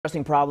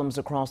Addressing problems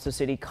across the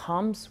city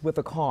comes with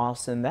a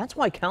cost, and that's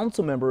why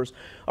council members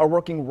are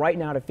working right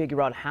now to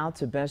figure out how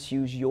to best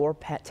use your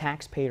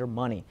taxpayer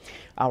money.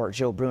 Our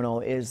Jill Bruno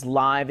is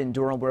live in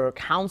Durham, where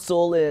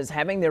council is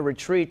having their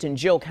retreat. And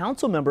Jill,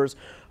 council members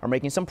are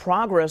making some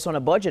progress on a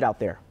budget out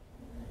there.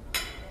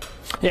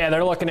 Yeah,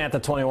 they're looking at the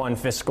 2021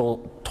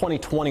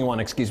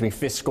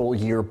 fiscal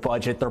year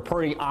budget. They're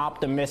pretty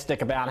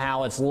optimistic about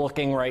how it's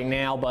looking right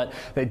now, but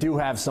they do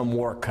have some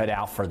work cut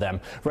out for them.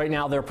 Right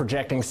now, they're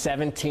projecting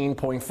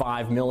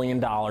 $17.5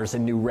 million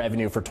in new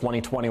revenue for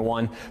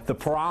 2021. The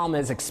problem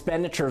is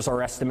expenditures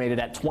are estimated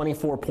at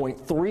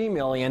 $24.3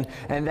 million,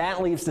 and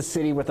that leaves the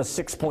city with a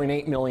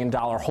 $6.8 million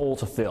hole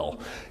to fill.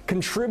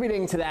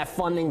 Contributing to that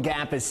funding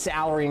gap is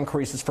salary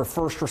increases for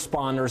first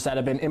responders that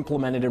have been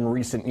implemented in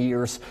recent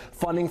years.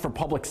 Funding for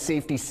public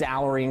safety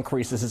salary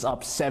increases is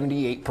up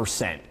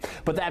 78%.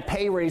 But that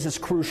pay raise is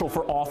crucial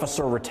for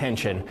officer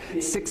retention.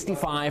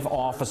 65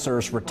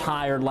 officers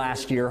retired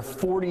last year,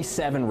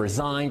 47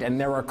 resigned, and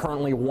there are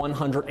currently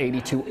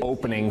 182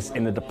 openings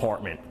in the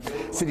department.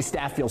 City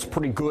staff feels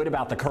pretty good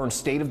about the current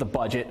state of the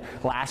budget.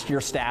 Last year,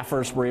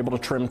 staffers were able to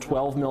trim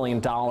 $12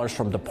 million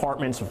from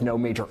departments with no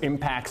major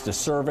impacts to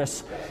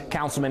service.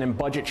 Councilman and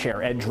Budget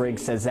Chair Ed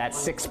Driggs says that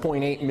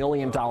 $6.8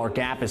 million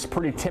gap is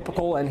pretty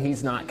typical, and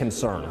he's not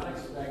concerned.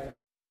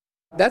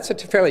 That's a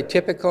fairly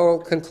typical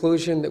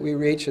conclusion that we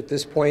reach at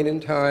this point in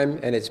time,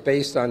 and it's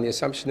based on the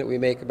assumption that we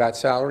make about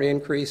salary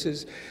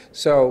increases.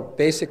 So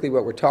basically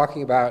what we're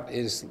talking about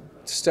is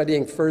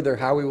studying further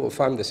how we will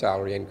fund the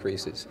salary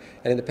increases.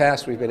 And in the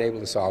past, we've been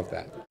able to solve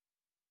that.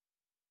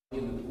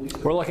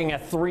 We're looking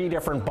at 3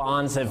 different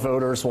bonds that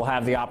voters will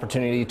have the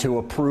opportunity to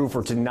approve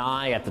or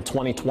deny at the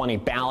 2020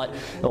 ballot.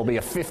 It'll be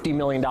a $50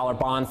 million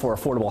bond for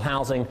affordable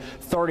housing,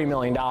 $30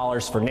 million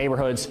for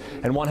neighborhoods,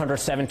 and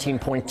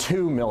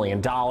 $117.2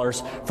 million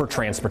for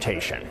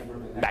transportation.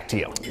 Back to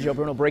you. Jill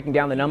Bruno breaking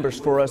down the numbers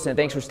for us, and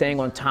thanks for staying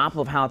on top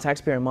of how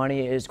taxpayer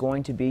money is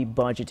going to be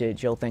budgeted.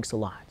 Jill, thanks a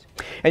lot.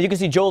 And you can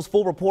see Joel's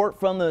full report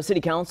from the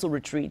City Council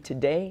retreat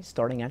today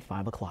starting at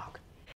 5 o'clock.